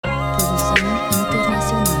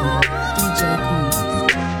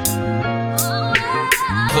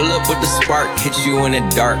up with the spark, hit you in the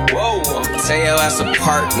dark. Tear your ass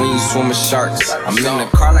apart when you swim with sharks. I'm in the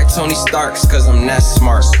car like Tony Stark's, cause I'm that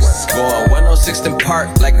smart. Going 106 in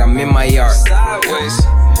Park like I'm in my yard.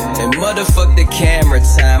 And motherfuck the camera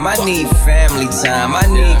time, I need family time. I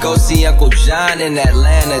need go see Uncle John in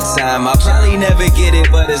Atlanta time. I'll probably never get it,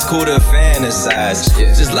 but it's cool to fantasize.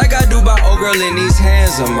 Just like I do by old girl in these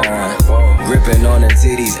hands of mine. Gripping on the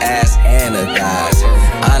titties, ass and the thighs.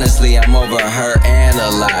 Honestly, I'm over her,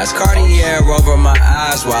 analyze. Cartier over my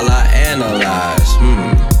eyes while I analyze.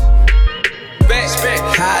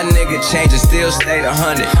 High nigga change and still stayed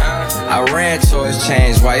 100. I ran towards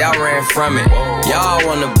change while y'all ran from it. Y'all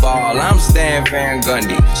on the ball, I'm Stan Van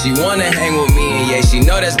Gundy. She wanna hang with me and yeah, she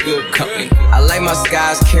know that's good company. I like my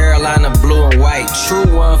skies Carolina blue and white.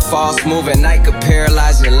 True one, false move at night could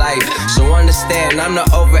paralyze your life. So understand, I'm the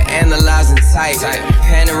over-analyzing type.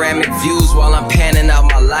 Panoramic views while I'm panning out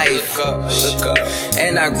my life.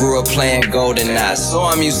 And I grew up playing GoldenEye, so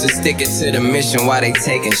I'm used to sticking to the mission while they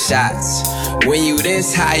taking shots. When you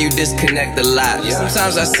this high, you disconnect a lot.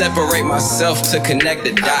 Sometimes I separate myself to connect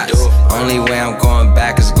the dots. Only way I'm going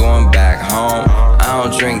back is going back home. I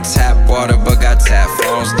don't drink tap water, but got tap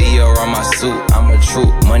phones. Dior on my suit, I'm a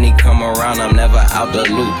troop. Money come around, I'm never out the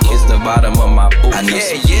loop. Kiss the bottom of my boot. I know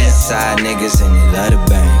some east side niggas and they love the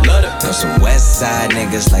bang. Know some west side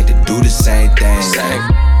niggas like to do the same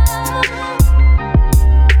thing.